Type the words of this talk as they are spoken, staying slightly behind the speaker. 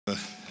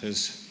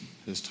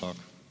his talk.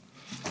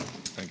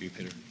 Thank you,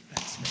 Peter.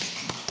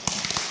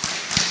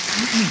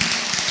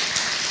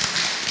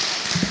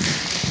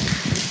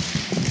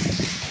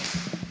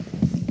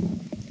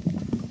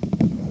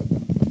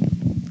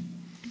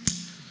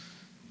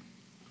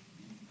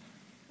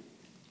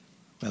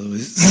 Well,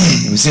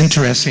 it was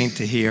interesting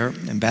to hear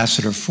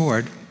Ambassador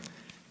Ford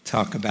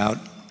talk about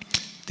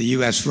the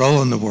U.S.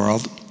 role in the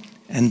world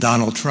and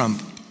Donald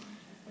Trump.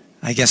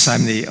 I guess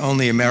I'm the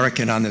only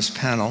American on this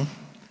panel,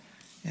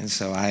 and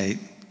so I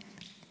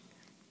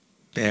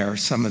bear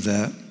some of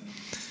the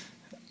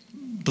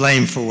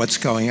blame for what's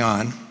going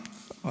on,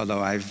 although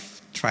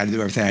I've tried to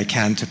do everything I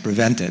can to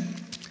prevent it.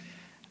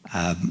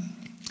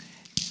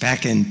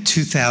 Back in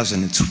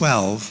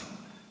 2012,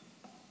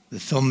 the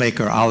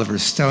filmmaker Oliver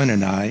Stone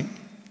and I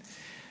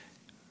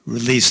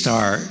released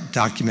our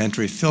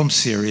documentary film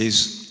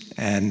series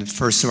and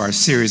first of our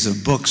series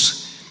of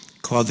books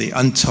called The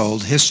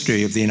Untold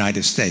History of the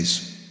United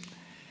States,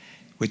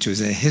 which was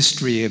a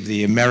history of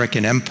the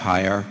American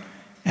empire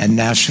and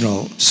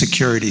national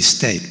security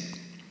state.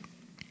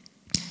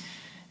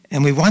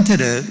 And we wanted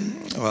to,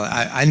 well,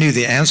 I knew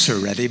the answer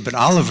already, but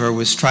Oliver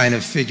was trying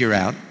to figure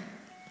out,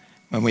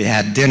 when we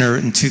had dinner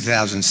in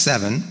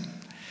 2007,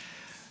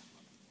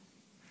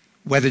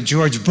 whether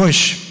George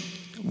Bush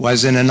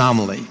was an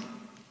anomaly,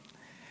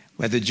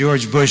 whether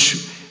George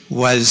Bush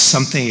was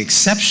something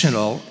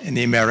exceptional in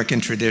the American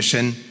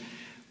tradition,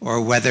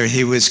 or whether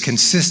he was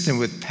consistent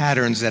with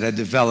patterns that had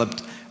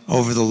developed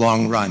over the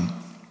long run.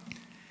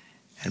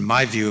 And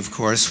my view, of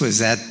course, was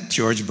that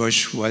George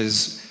Bush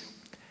was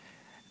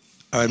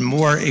a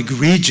more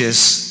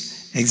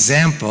egregious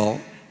example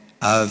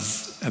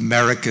of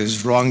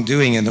America's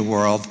wrongdoing in the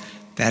world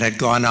that had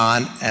gone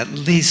on at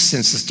least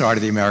since the start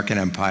of the American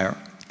empire.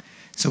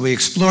 So we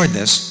explored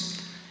this,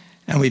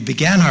 and we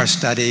began our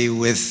study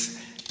with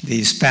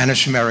the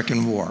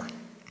Spanish-American War,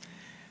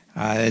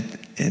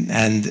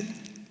 and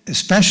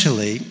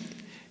especially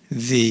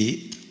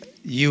the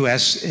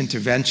U.S.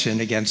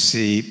 intervention against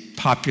the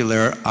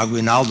popular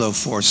Aguinaldo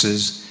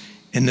forces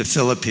in the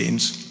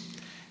Philippines.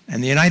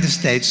 And the United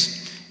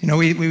States, you know,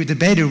 we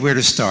debated where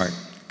to start,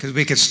 because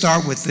we could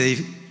start with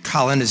the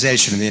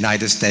colonization of the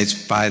United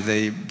States by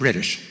the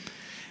British.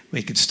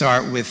 We could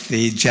start with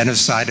the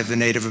genocide of the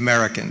Native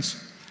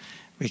Americans.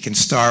 We can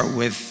start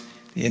with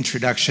the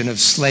introduction of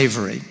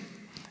slavery.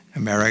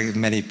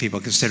 Many people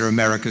consider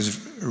America's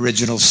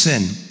original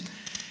sin.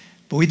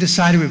 But we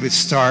decided we would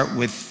start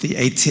with the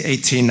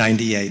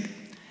 1898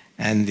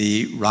 and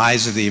the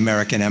rise of the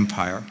American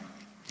empire.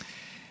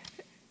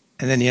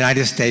 And then the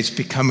United States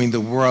becoming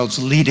the world's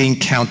leading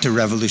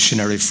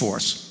counter-revolutionary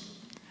force.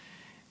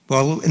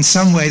 Well, in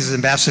some ways, as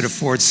Ambassador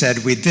Ford said,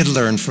 we did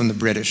learn from the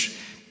British,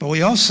 but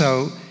we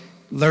also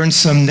learned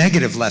some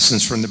negative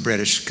lessons from the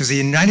British, because the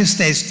United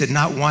States did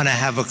not want to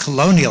have a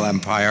colonial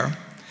empire.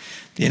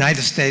 The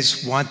United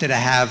States wanted to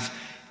have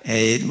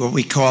what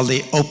we call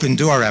the open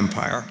door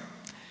empire.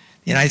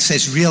 The United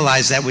States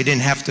realized that we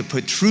didn't have to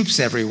put troops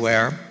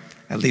everywhere,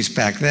 at least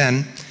back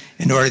then,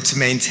 in order to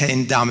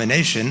maintain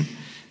domination,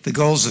 the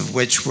goals of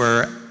which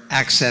were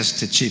access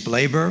to cheap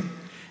labor,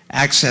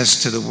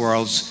 access to the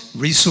world's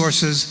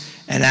resources,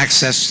 and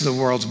access to the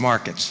world's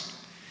markets.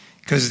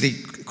 Because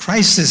the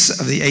crisis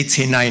of the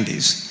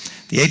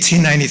 1890s, the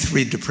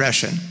 1893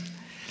 Depression,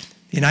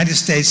 the United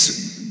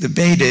States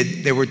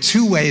debated there were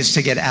two ways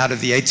to get out of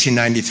the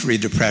 1893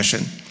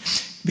 Depression,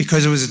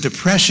 because it was a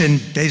depression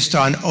based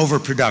on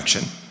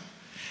overproduction.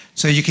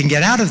 So you can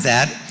get out of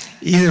that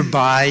either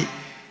by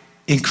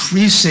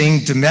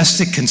increasing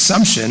domestic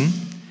consumption,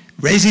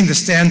 raising the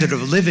standard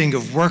of living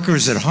of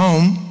workers at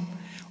home,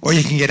 or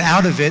you can get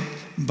out of it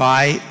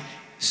by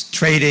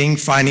trading,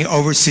 finding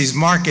overseas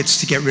markets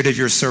to get rid of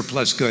your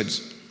surplus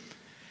goods.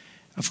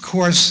 Of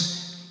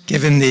course,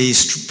 given the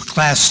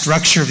class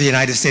structure of the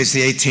United States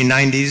in the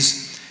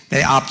 1890s,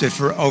 they opted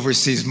for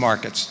overseas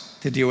markets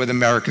to deal with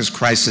America's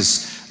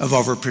crisis of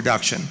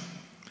overproduction.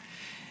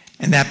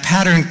 And that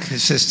pattern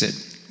consisted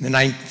in the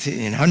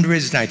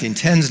 1900s,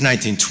 1910s,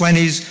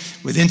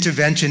 1920s, with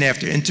intervention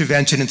after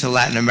intervention into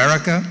Latin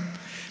America.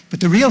 But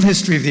the real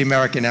history of the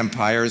American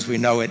empire, as we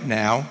know it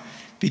now,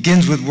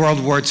 begins with World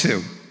War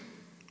II,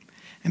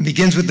 and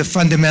begins with the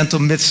fundamental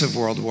myths of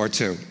World War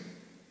II.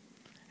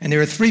 And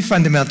there are three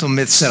fundamental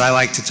myths that I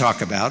like to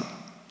talk about.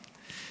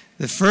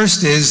 The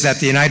first is that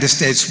the United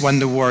States won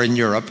the war in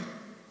Europe.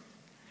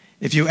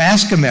 If you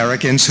ask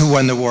Americans who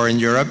won the war in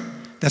Europe,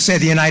 they'll say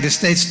the United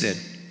States did,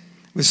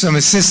 with some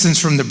assistance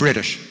from the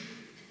British.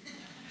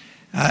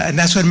 And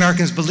that's what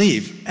Americans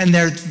believe. And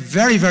they're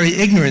very, very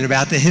ignorant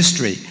about the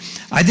history.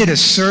 I did a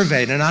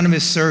survey, an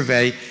anonymous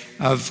survey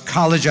of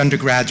college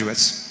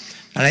undergraduates,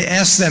 and I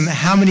asked them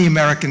how many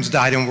Americans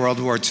died in World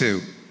War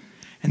II.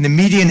 And the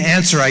median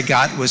answer I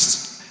got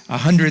was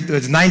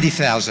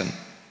 90,000.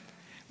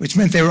 Which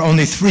meant they were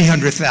only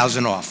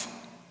 300,000 off.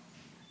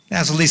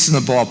 That's at least in the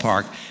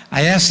ballpark.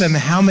 I asked them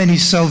how many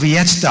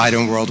Soviets died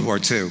in World War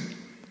II.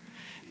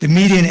 The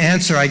median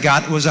answer I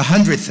got was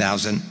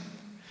 100,000,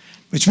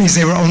 which means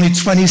they were only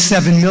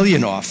 27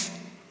 million off,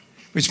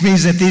 which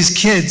means that these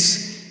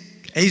kids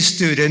A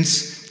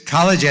students,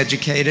 college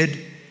educated,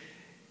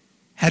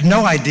 had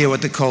no idea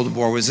what the Cold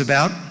War was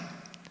about,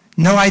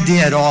 no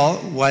idea at all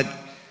what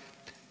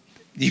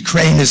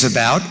Ukraine is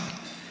about,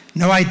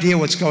 no idea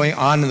what's going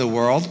on in the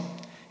world.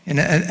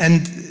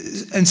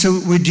 And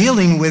so we're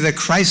dealing with a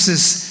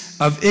crisis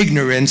of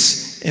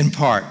ignorance in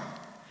part.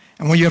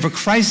 And when you have a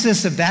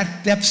crisis of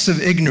that depths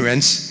of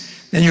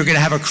ignorance, then you're going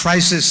to have a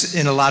crisis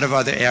in a lot of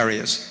other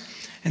areas.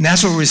 And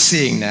that's what we're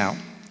seeing now.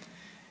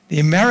 The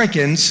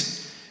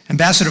Americans,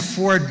 Ambassador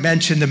Ford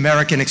mentioned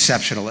American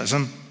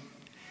exceptionalism.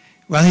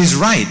 Well, he's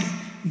right.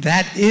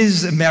 That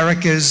is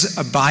America's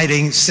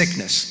abiding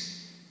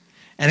sickness.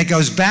 And it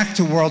goes back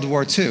to World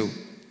War II,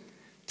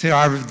 to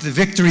the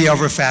victory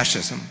over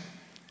fascism,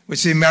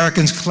 which the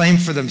Americans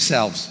claimed for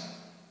themselves.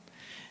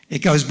 It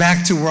goes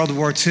back to World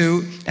War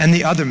II and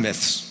the other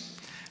myths,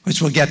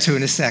 which we'll get to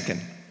in a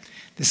second.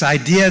 This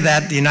idea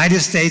that the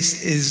United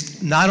States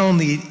is not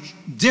only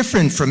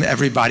different from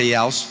everybody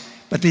else,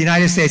 but the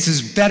United States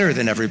is better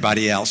than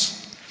everybody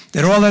else.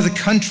 That all other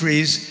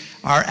countries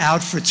are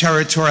out for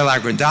territorial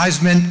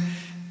aggrandizement,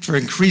 for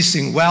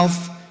increasing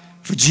wealth,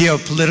 for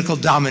geopolitical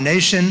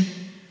domination,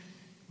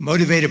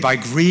 motivated by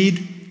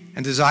greed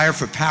and desire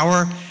for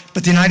power.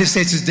 But the United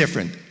States is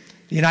different.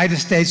 The United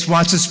States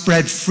wants to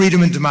spread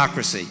freedom and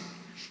democracy.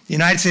 The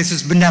United States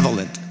is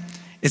benevolent.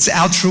 It's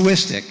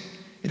altruistic.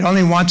 It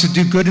only wants to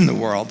do good in the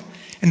world.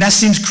 And that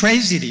seems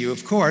crazy to you,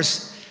 of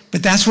course,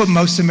 but that's what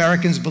most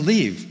Americans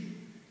believe.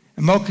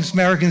 And most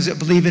Americans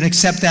believe and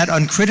accept that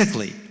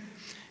uncritically.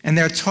 And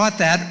they're taught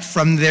that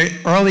from their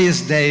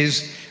earliest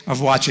days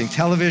of watching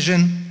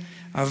television.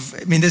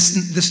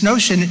 This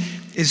notion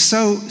is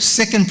so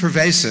sick and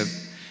pervasive.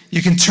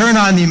 You can turn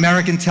on the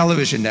American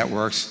television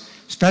networks,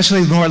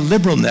 especially more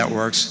liberal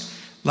networks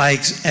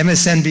like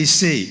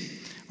MSNBC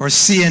or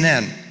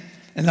CNN,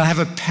 and they'll have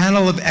a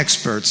panel of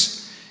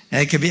experts.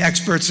 And it could be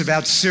experts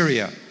about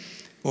Syria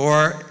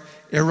or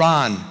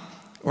Iran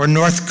or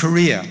North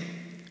Korea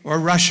or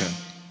Russia.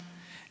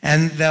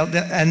 And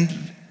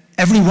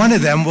every one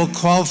of them will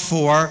call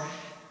for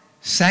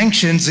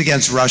sanctions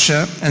against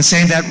Russia and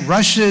saying that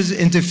Russia's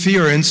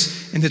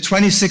interference in the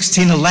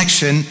 2016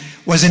 election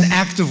was an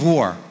act of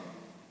war.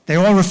 They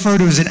all refer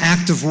to it as an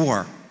act of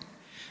war.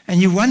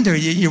 And you wonder,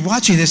 you're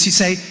watching this, you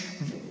say,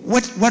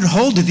 what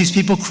hole did these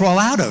people crawl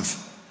out of?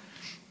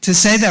 To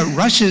say that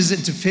Russia's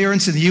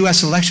interference in the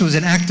US election was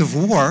an act of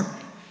war,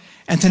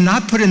 and to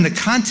not put in the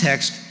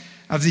context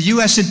of the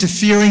US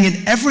interfering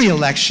in every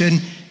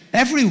election,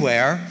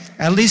 everywhere,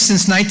 at least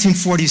since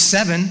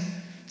 1947,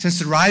 since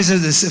the rise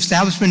of this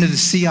establishment of the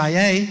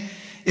CIA,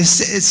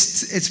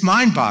 it's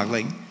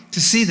mind-boggling to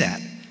see that.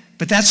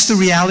 But that's the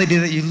reality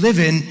that you live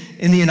in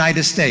the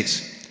United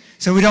States.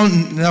 So we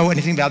don't know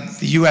anything about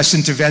the US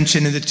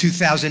intervention in the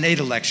 2008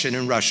 election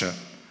in Russia.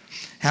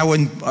 How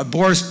when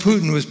Boris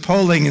Putin was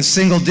polling in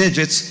single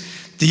digits,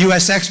 the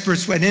US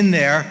experts went in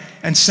there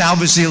and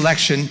salvaged the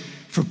election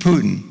for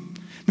Putin. I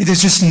mean,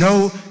 there's just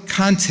no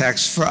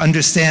context for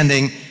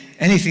understanding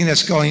anything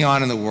that's going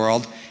on in the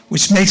world,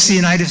 which makes the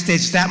United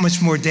States that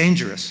much more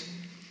dangerous,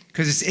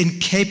 because it's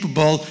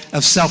incapable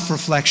of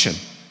self-reflection.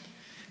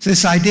 So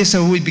this idea,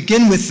 so we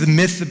begin with the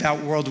myth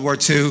about World War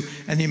II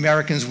and the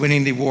Americans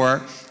winning the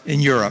war in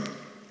Europe.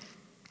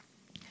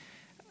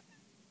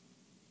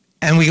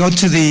 And we go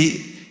to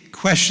the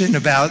question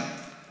about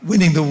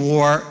winning the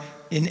war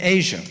in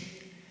Asia.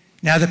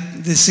 Now,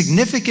 the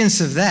significance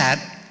of that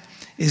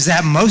is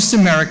that most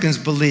Americans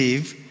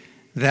believe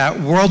that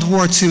World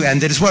War II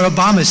ended. It's what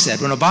Obama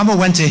said. When Obama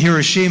went to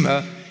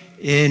Hiroshima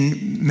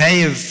in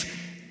May of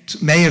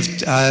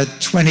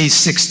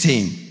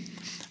 2016,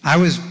 I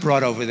was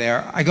brought over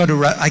there. I go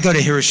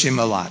to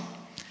Hiroshima a lot.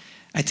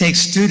 I take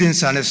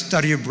students on a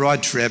study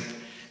abroad trip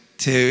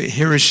to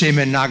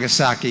Hiroshima and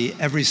Nagasaki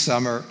every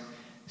summer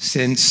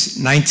since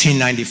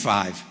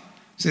 1995.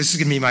 So this is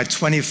going to be my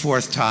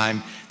 24th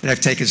time that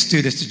I've taken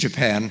students to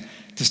Japan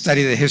to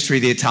study the history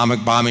of the atomic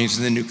bombings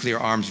and the nuclear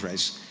arms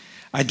race.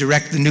 I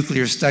direct the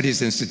Nuclear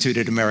Studies Institute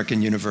at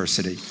American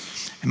University,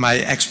 and my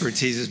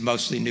expertise is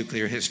mostly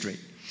nuclear history.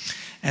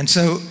 And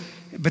so,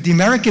 but the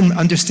American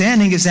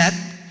understanding is that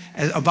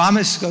as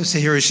Obama goes to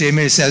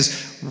Hiroshima, he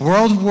says,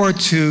 World War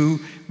II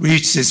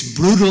reached its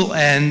brutal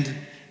end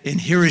in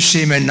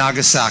Hiroshima and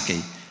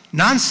Nagasaki.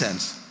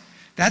 Nonsense.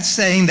 That's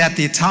saying that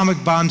the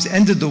atomic bombs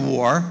ended the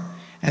war,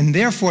 and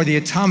therefore the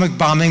atomic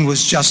bombing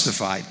was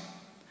justified,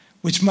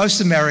 which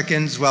most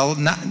Americans, well,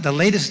 the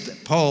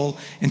latest poll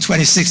in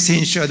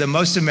 2016 showed that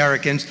most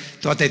Americans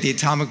thought that the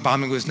atomic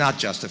bombing was not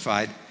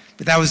justified,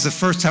 but that was the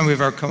first time we've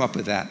ever come up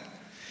with that.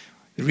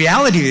 The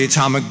reality of the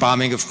atomic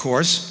bombing, of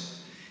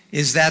course,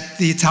 is that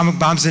the atomic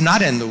bombs did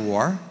not end the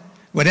war.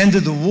 What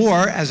ended the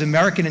war, as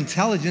American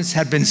intelligence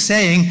had been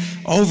saying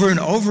over and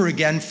over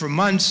again for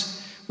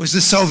months, was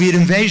the Soviet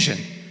invasion.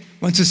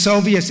 Once the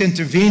Soviets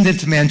intervened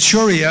into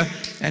Manchuria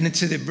and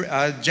into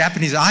the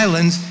Japanese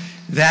islands,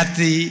 that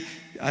the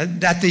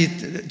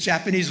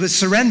Japanese would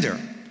surrender.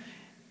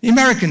 The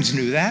Americans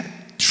knew that.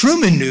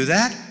 Truman knew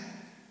that.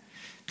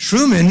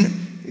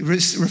 Truman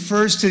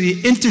refers to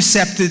the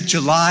intercepted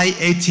July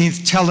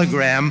 18th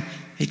telegram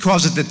He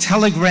calls it the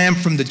telegram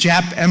from the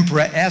Jap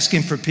emperor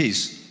asking for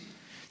peace.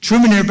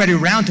 Truman and everybody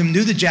around him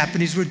knew the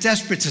Japanese were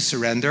desperate to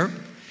surrender,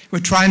 were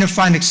trying to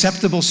find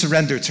acceptable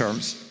surrender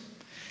terms.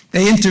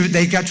 They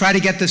try to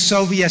get the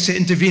Soviets to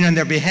intervene on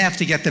their behalf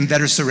to get them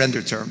better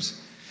surrender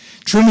terms.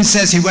 Truman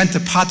says he went to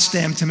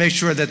Potsdam to make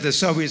sure that the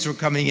Soviets were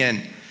coming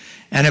in.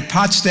 And at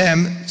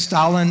Potsdam,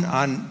 Stalin,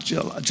 on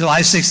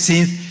July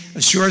 16th,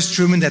 assures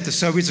Truman that the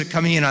Soviets are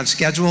coming in on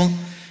schedule.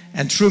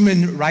 And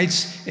Truman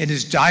writes in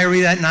his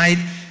diary that night,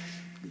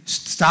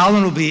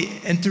 Stalin will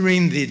be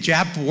entering the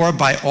Jap war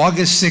by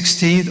August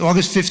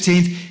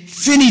 15th.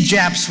 Fini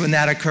Japs when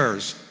that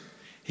occurs.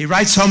 He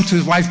writes home to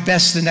his wife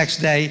Bess the next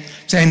day,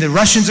 saying the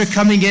Russians are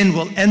coming in,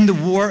 we'll end the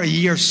war a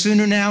year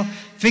sooner now.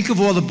 Think of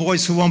all the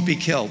boys who won't be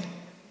killed.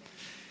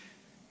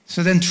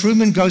 So then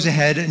Truman goes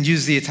ahead and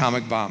uses the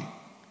atomic bomb,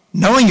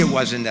 knowing it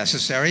wasn't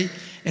necessary.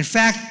 In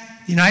fact,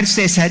 the United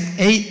States had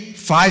 8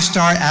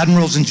 5-star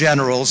admirals and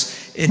generals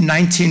in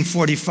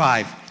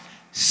 1945.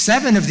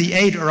 7 of the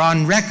 8 are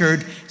on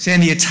record saying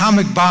the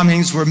atomic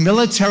bombings were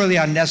militarily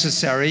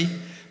unnecessary,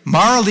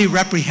 morally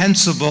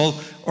reprehensible,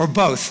 or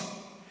both.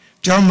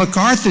 General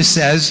MacArthur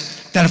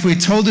says that if we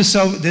told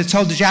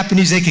the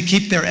Japanese they could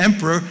keep their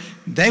emperor,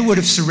 they would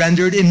have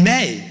surrendered in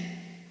May.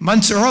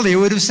 Months earlier, it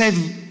would have saved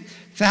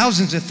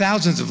thousands and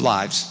thousands of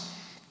lives.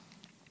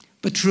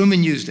 But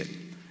Truman used it.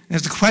 And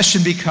as the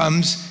question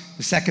becomes,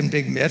 the second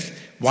big myth,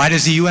 why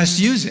does the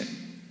US use it?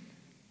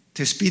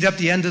 To speed up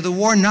the end of the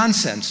war?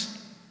 Nonsense.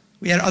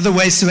 We had other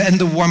ways to end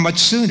the war much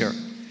sooner.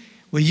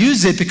 We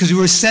used it because we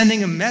were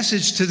sending a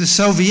message to the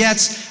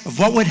Soviets of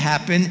what would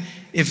happen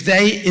if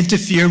they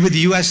interfered with the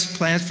US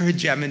plans for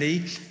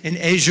hegemony in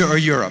Asia or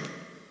Europe.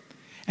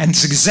 And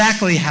it's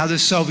exactly how the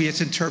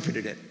Soviets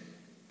interpreted it.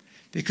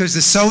 Because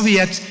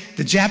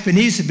the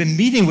Japanese had been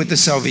meeting with the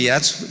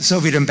Soviets,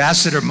 Soviet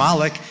ambassador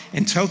Malik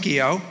in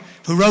Tokyo,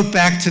 who wrote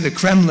back to the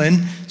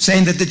Kremlin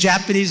saying that the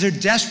Japanese are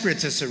desperate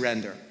to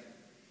surrender.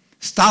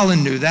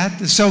 Stalin knew that,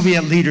 the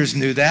Soviet leaders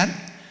knew that,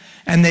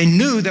 and they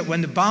knew that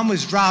when the bomb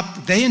was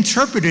dropped, they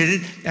interpreted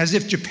it as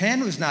if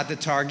Japan was not the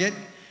target,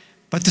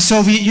 but the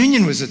Soviet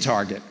Union was the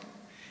target.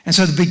 And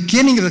so the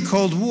beginning of the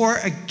Cold War,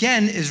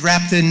 again, is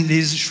wrapped in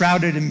these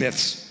shrouded in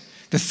myths.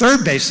 The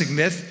third basic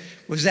myth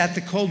was that the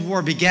Cold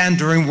War began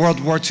during World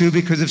War II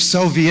because of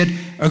Soviet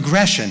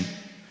aggression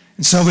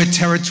and Soviet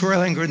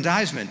territorial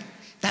aggrandizement.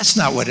 That's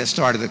not what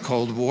started the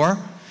Cold War.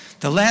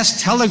 The last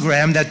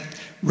telegram that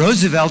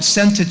Roosevelt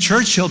sent to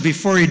Churchill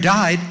before he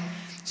died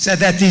said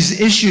that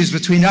these issues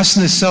between us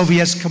and the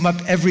Soviets come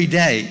up every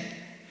day.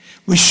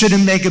 We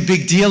shouldn't make a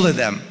big deal of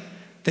them.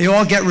 They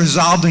all get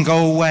resolved and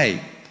go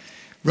away.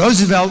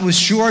 Roosevelt was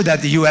sure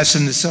that the US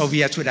and the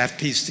Soviets would have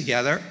peace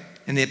together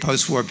in the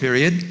post-war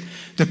period.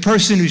 The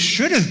person who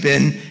should have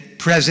been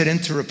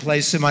president to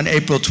replace him on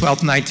April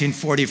 12,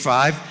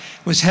 1945,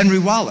 was Henry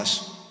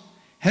Wallace.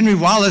 Henry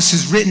Wallace,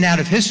 who's written out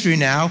of history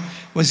now,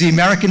 was the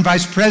American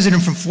vice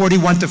president from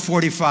 41 to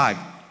 45.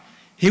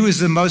 He was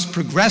the most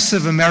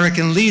progressive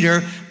American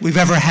leader we've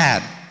ever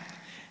had.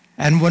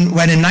 And when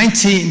in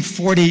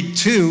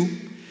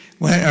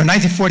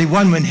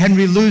 1941, when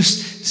Henry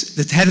Luce,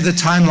 the head of the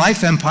Time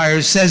Life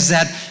Empire, says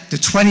that the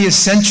 20th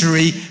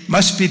century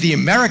must be the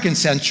American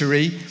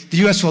century, the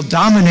US will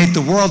dominate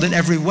the world in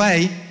every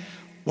way,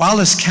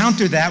 Wallace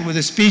countered that with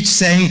a speech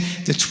saying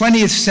the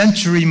 20th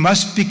century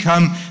must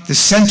become the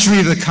century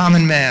of the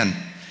common man.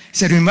 He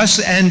said we must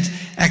end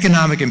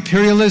economic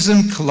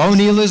imperialism,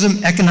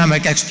 colonialism,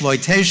 economic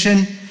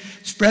exploitation,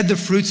 spread the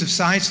fruits of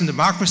science and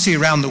democracy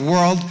around the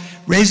world,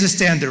 raise the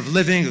standard of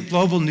living, a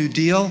global New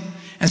Deal.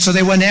 And so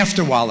they went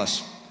after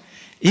Wallace.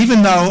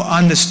 Even though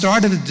on the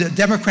start of the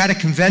Democratic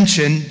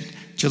Convention,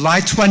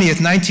 July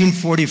 20th,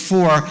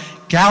 1944,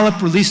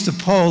 Gallup released a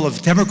poll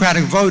of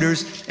Democratic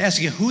voters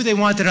asking who they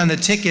wanted on the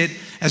ticket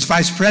as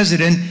vice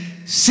president.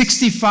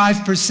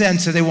 65%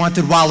 said they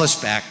wanted Wallace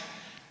back.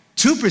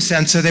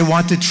 2% said they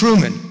wanted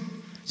Truman.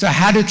 So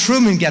how did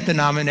Truman get the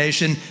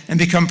nomination and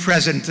become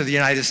president of the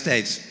United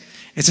States?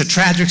 It's a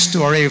tragic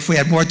story. If we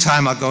had more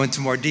time, I'll go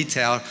into more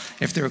detail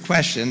if there are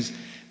questions.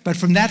 But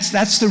from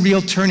that's the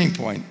real turning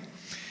point.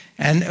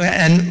 And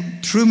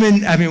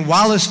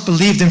Wallace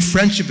believed in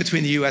friendship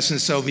between the US and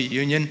the Soviet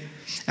Union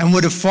and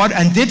would have fought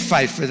and did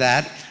fight for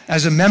that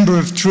as a member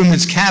of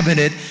Truman's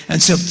cabinet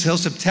until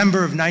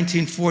September of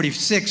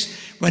 1946,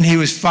 when he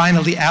was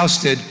finally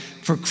ousted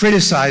for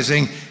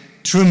criticizing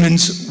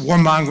Truman's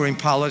warmongering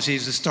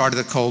policies at the start of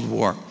the Cold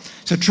War.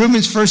 So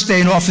Truman's first day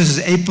in office is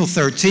April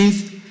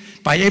 13th.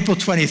 By April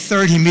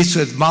 23rd, he meets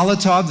with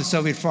Molotov, the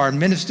Soviet foreign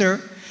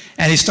minister,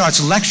 and he starts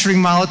lecturing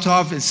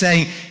Molotov and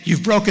saying,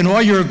 you've broken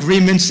all your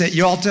agreements at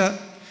Yalta.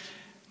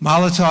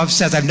 Molotov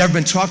says, I've never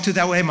been talked to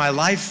that way in my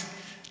life.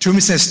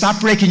 Truman says,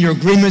 stop breaking your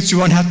agreements, you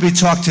won't have to be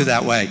talked to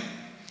that way.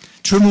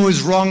 Truman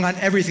was wrong on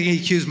everything he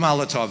accused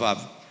Molotov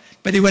of.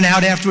 But he went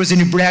out afterwards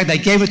and he bragged, I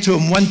gave it to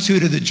him 1-2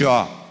 to the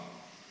jaw.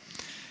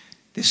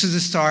 This is the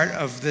start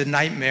of the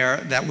nightmare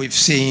that we've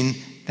seen.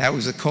 That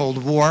was the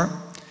Cold War.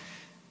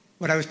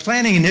 What I was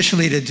planning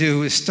initially to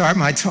do is start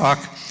my talk,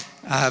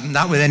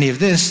 not with any of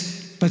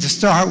this, but to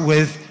start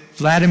with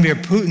Vladimir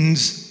Putin's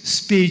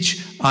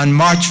speech on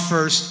March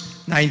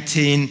 1st,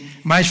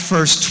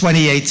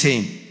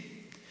 2018.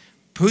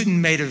 Putin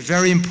made a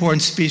very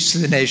important speech to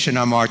the nation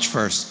on March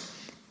 1st,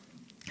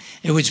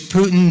 in which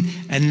Putin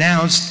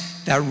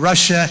announced that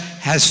Russia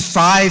has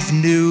 5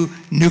 new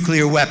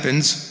nuclear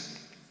weapons,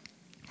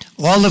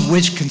 all of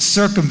which can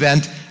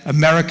circumvent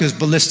America's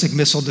ballistic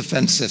missile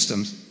defense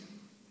systems.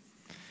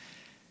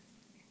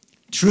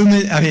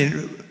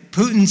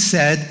 Putin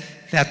said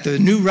that the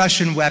new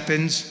Russian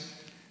weapons,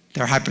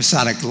 they're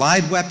hypersonic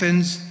glide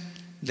weapons,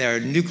 they're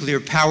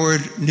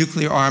nuclear-powered,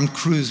 nuclear-armed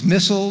cruise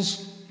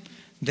missiles,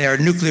 they're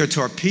nuclear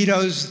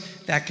torpedoes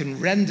that can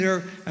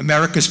render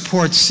America's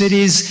port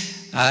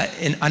cities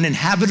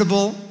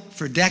uninhabitable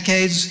for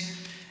decades,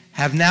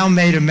 have now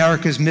made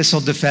America's missile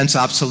defense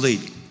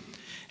obsolete.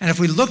 And if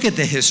we look at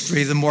the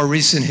history, the more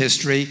recent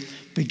history,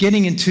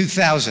 beginning in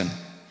 2000,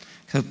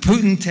 so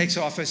Putin takes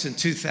office in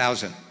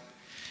 2000,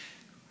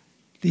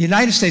 the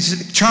United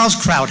States, Charles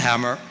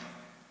Krauthammer,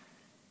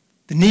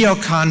 the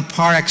neocon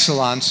par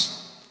excellence,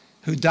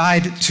 who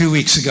died 2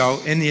 weeks ago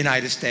in the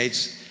United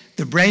States,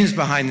 the brains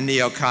behind the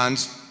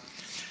neocons,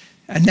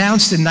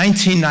 announced in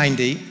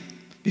 1990,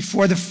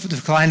 before the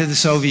decline of the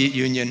Soviet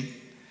Union,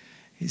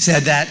 he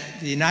said that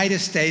the United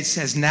States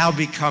has now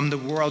become the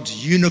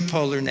world's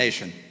unipolar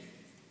nation.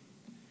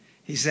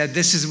 He said,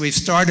 this is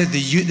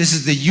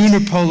the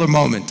unipolar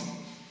moment.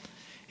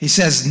 He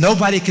says,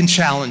 nobody can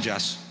challenge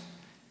us.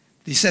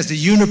 He says the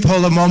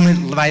unipolar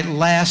moment might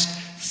last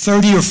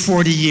 30 or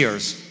 40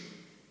 years.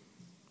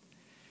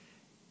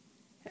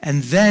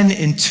 And then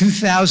in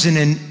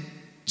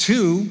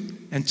 2002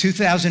 and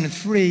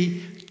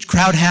 2003,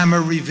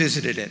 Krauthammer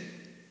revisited it.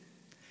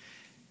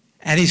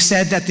 And he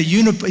said that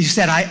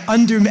I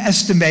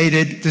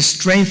underestimated the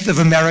strength of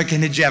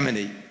American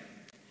hegemony. He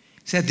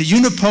said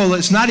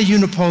it's not a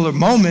unipolar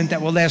moment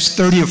that will last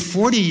 30 or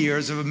 40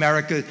 years of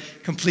America's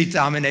complete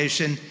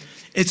domination.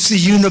 It's the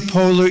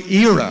unipolar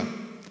era.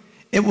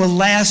 It will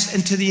last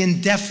into the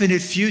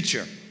indefinite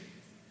future.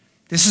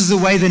 This is the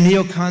way the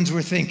neocons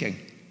were thinking.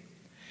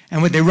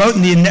 And what they wrote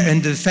in the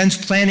Defense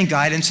Planning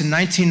Guidance in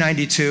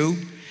 1992,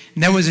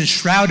 and then was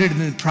enshrouded in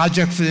the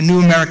Project for the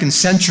New American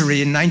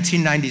Century in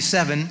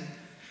 1997,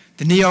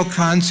 the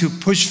neocons who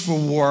pushed for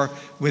war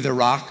with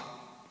Iraq,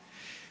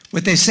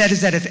 what they said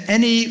is that if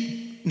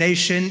any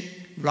nation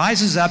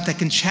rises up that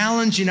can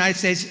challenge the United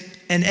States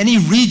in any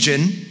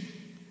region,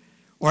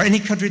 or any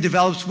country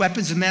develops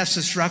weapons of mass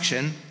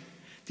destruction,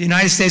 the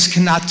United States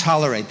cannot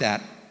tolerate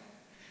that.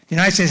 The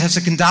United States has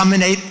to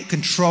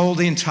control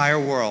the entire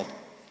world.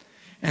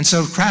 And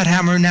so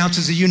Krauthammer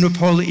announces a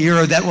unipolar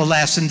era that will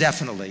last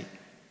indefinitely.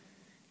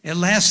 It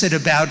lasted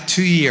about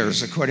 2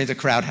 years, according to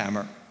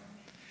Krauthammer.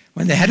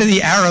 When the head of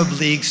the Arab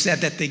League said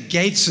that the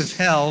gates of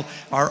hell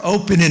are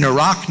open in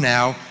Iraq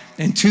now,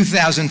 in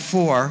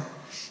 2004,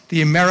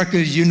 the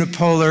America's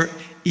unipolar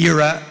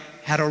era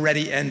had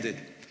already ended.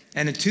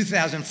 And in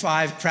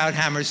 2005,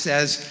 Krauthammer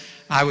says,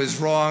 I was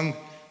wrong,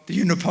 the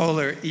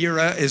unipolar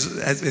era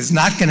is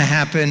not going to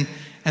happen,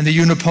 and the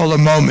unipolar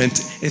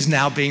moment is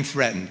now being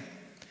threatened.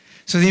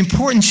 So the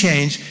important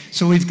change,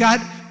 so we've got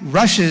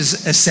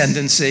Russia's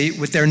ascendancy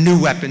with their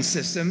new weapon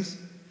systems.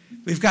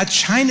 We've got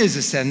China's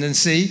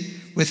ascendancy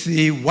with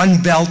the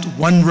One Belt,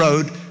 One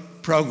Road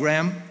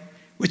program,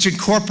 which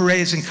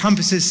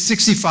encompasses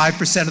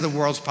 65% of the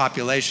world's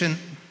population.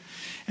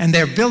 And they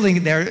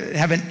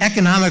have an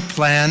economic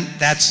plan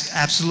that's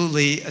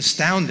absolutely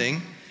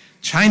astounding.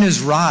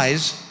 China's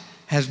rise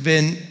has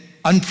been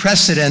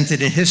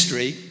unprecedented in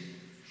history.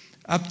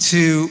 Up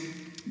to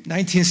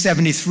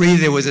 1973,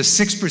 there was a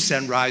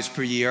 6% rise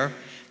per year.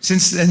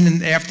 Since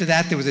then, after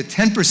that, there was a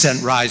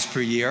 10% rise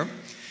per year.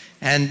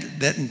 And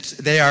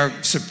they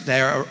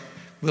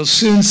will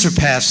soon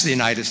surpass the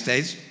United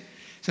States.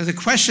 So the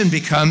question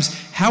becomes,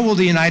 how will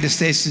the United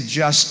States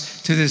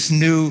adjust to this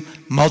new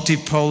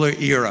multipolar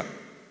era?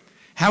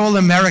 How will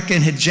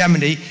American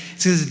hegemony?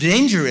 So the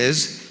danger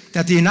is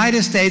that the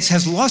United States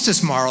has lost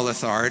its moral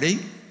authority.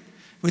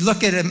 We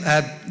look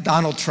at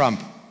Donald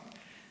Trump.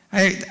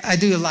 I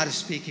do a lot of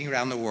speaking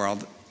around the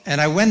world,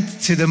 and I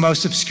went to the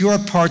most obscure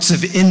parts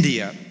of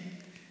India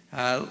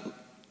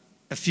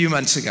a few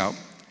months ago.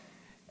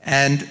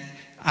 And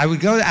I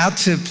would go out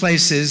to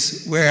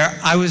places where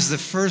I was the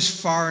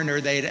first foreigner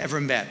they'd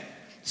ever met.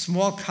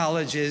 Small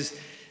colleges,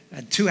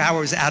 2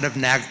 hours out of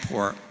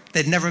Nagpur.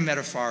 They'd never met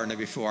a foreigner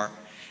before.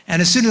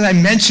 And as soon as I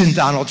mentioned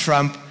Donald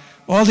Trump,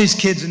 all these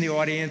kids in the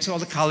audience, all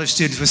the college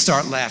students would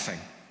start laughing.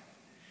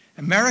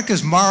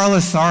 America's moral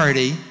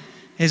authority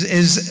as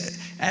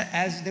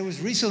there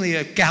was recently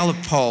a Gallup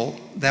poll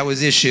that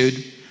was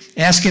issued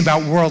asking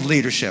about world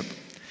leadership.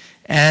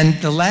 And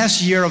the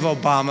last year of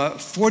Obama,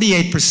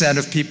 48%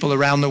 of people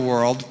around the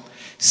world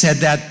said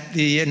that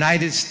the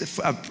United States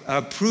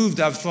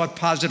thought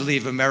positively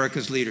of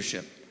America's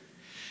leadership.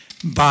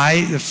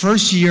 By the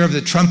first year of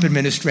the Trump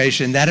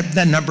administration,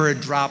 that number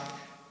had dropped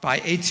by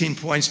 18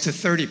 points to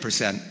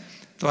 30%,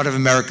 thought of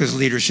America's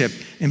leadership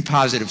in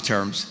positive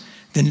terms.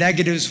 The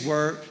negatives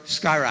were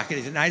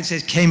skyrocketing. The United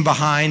States came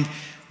behind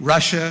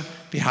Russia,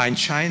 behind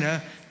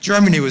China.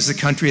 Germany was the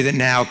country that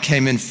now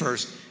came in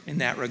first in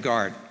that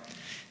regard.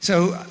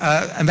 So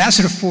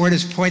Ambassador Ford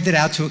has pointed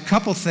out to a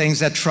couple things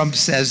that Trump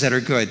says that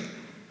are good.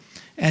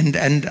 And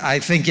I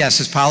think, yes,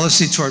 his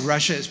policy toward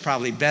Russia is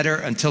probably better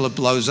until it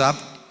blows up.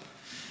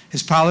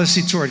 His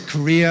policy toward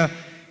Korea,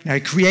 he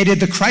created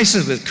the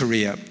crisis with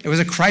Korea. It was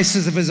a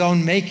crisis of his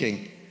own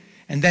making.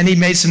 And then he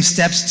made some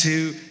steps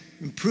to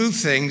improve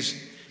things.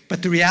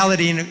 But the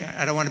reality, and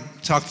I don't want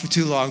to talk for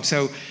too long,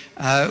 so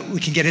we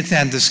can get into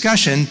that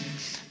discussion,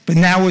 but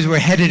now we're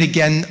headed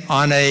again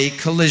on a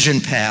collision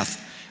path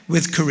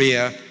with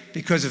Korea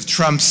because of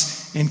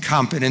Trump's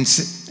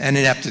incompetence and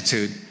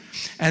ineptitude.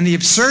 And the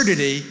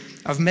absurdity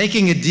of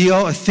making a deal,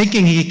 or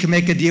thinking he could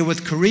make a deal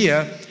with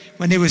Korea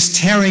when he was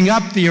tearing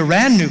up the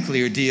Iran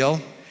nuclear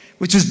deal,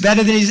 which is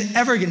better than he's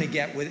ever going to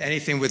get with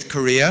anything with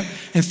Korea.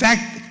 In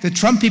fact, the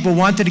Trump people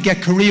wanted to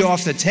get Korea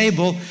off the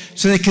table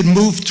so they could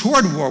move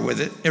toward war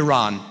with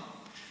Iran.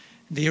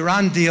 The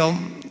Iran deal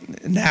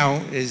now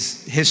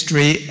is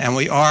history, and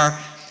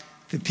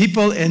the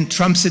people in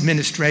Trump's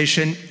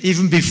administration,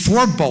 even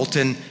before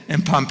Bolton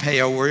and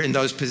Pompeo were in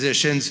those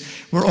positions,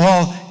 were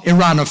all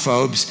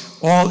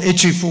Iranophobes, all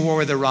itchy for war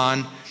with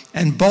Iran,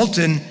 and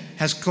Bolton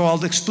has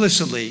called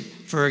explicitly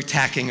for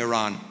attacking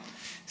Iran.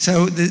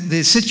 So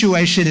the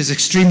situation is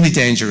extremely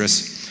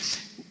dangerous.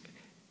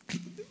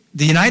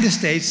 The United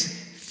States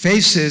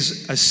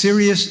faces a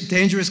serious,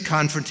 dangerous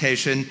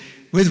confrontation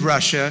with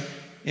Russia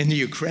in the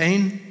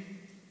Ukraine,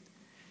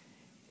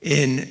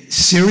 in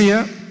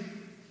Syria,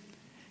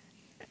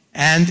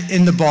 and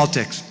in the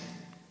Baltics.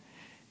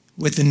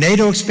 With the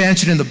NATO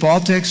expansion in the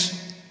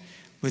Baltics,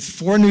 with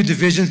 4 new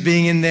divisions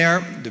being in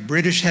there, the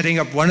British heading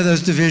up one of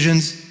those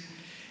divisions,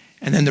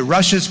 and then the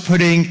Russians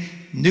putting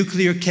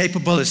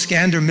nuclear-capable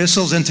Iskander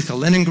missiles into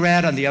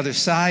Kaliningrad on the other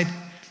side,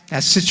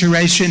 that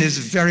situation is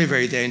very,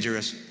 very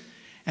dangerous.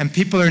 And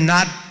people are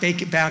not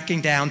backing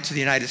down to the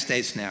United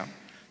States now.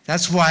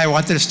 That's why I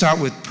wanted to start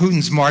with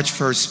Putin's March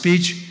 1st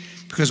speech,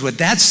 because what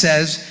that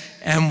says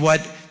and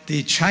what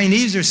the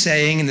Chinese are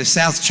saying in the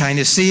South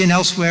China Sea and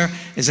elsewhere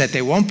is that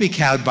they won't be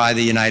cowed by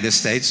the United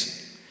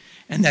States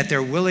and that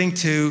they're willing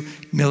to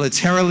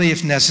militarily,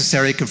 if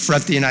necessary,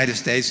 confront the United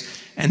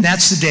States. And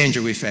that's the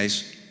danger we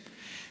face,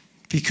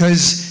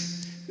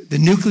 because the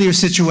nuclear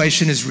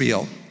situation is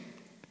real.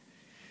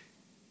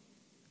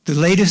 The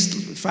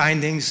latest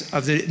findings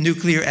of the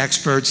nuclear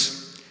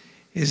experts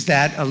is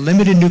that a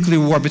limited nuclear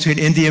war between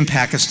India and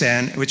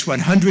Pakistan, in which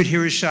 100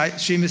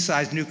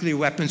 Hiroshima-sized nuclear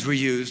weapons were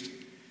used,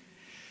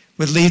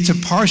 would lead to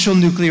partial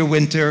nuclear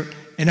winter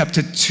and up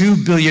to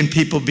 2 billion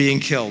people being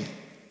killed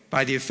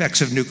by the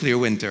effects of nuclear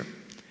winter.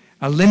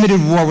 A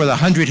limited war with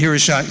 100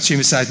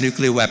 Hiroshima-sized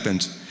nuclear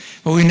weapons.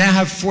 Well, we now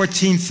have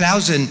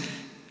 14,000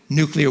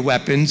 nuclear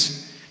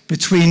weapons,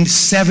 between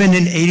 7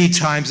 and 80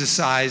 times the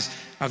size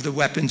of the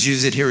weapons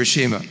used at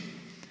Hiroshima.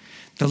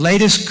 The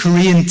latest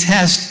Korean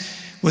test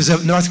was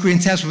a North Korean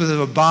test was of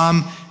a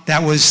bomb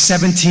that was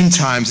 17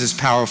 times as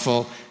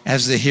powerful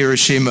as the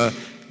Hiroshima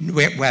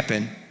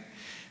weapon.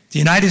 The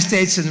United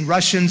States and the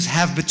Russians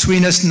have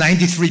between us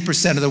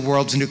 93% of the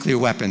world's nuclear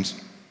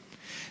weapons.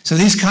 So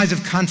these kinds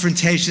of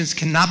confrontations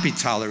cannot be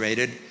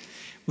tolerated.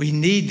 We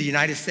need the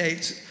United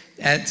States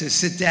to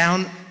sit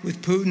down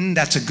with Putin.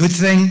 That's a good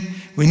thing.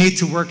 We need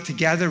to work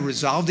together,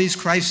 resolve these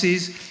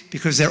crises,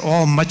 because they're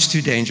all much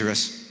too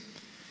dangerous.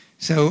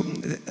 So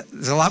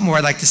there's a lot more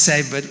I'd like to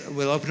say, but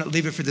we'll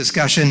leave it for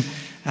discussion.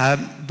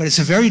 But it's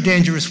a very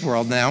dangerous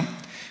world now.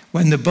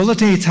 When the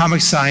Bulletin of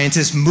Atomic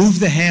Scientists moved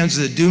the hands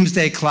of the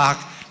doomsday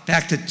clock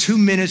back to 2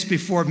 minutes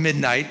before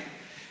midnight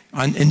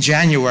in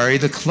January,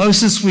 the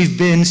closest we've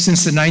been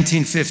since the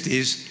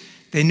 1950s,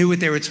 they knew what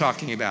they were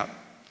talking about.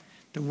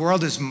 The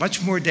world is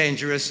much more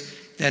dangerous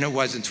than it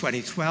was in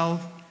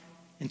 2012,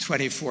 in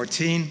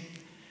 2014,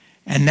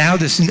 and now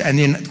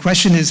the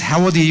question is,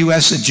 how will the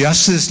U.S.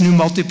 adjust to this new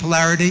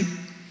multipolarity?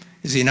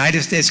 Is the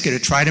United States going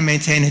to try to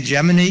maintain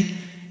hegemony?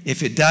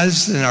 If it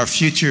does, then our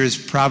future is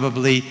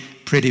probably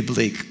pretty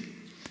bleak.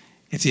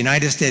 If the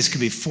United States can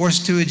be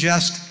forced to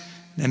adjust,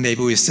 then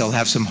maybe we still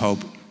have some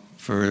hope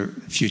for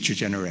future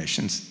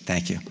generations.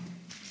 Thank you.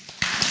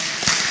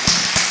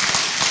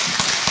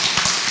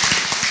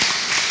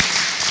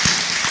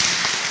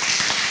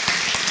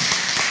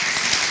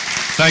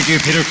 Thank you,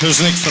 Peter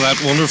Kuznick, for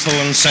that wonderful,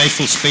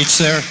 insightful speech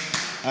there.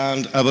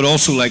 And I would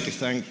also like to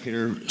thank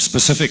Peter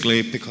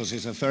specifically because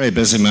he's a very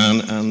busy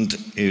man and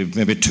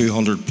maybe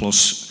 200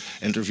 plus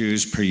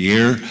interviews per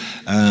year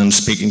and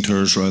speaking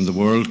tours around the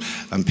world.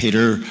 And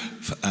Peter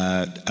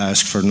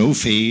asked for no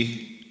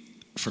fee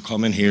for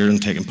coming here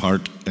and taking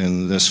part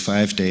in this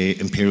 5-day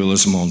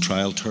Imperialism on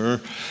Trial tour.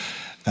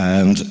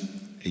 And,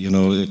 you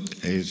know,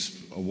 it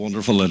is a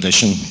wonderful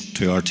addition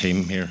to our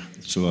team here.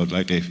 So I'd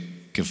like to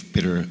give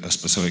Peter a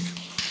specific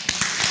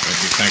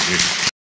thank you.